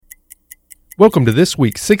Welcome to this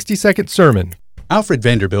week's 60-second sermon. Alfred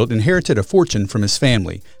Vanderbilt inherited a fortune from his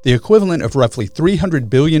family, the equivalent of roughly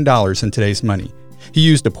 $300 billion in today's money. He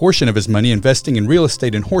used a portion of his money investing in real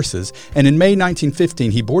estate and horses, and in May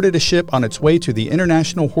 1915 he boarded a ship on its way to the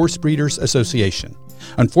International Horse Breeders Association.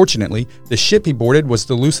 Unfortunately, the ship he boarded was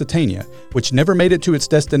the Lusitania, which never made it to its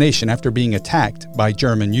destination after being attacked by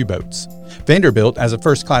German U-boats. Vanderbilt, as a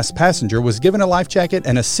first-class passenger, was given a life jacket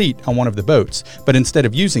and a seat on one of the boats, but instead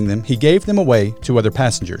of using them, he gave them away to other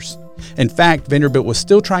passengers. In fact, Vanderbilt was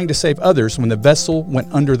still trying to save others when the vessel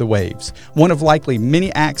went under the waves, one of likely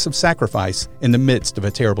many acts of sacrifice in the midst of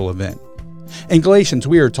a terrible event. In Galatians,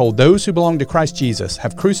 we are told those who belong to Christ Jesus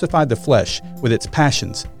have crucified the flesh with its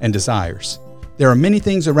passions and desires. There are many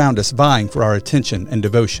things around us vying for our attention and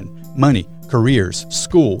devotion: money, careers,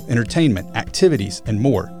 school, entertainment, activities, and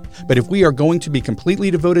more. But if we are going to be completely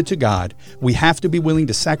devoted to God, we have to be willing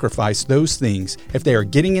to sacrifice those things if they are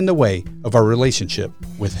getting in the way of our relationship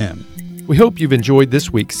with Him. We hope you've enjoyed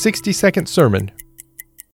this week's 60-second sermon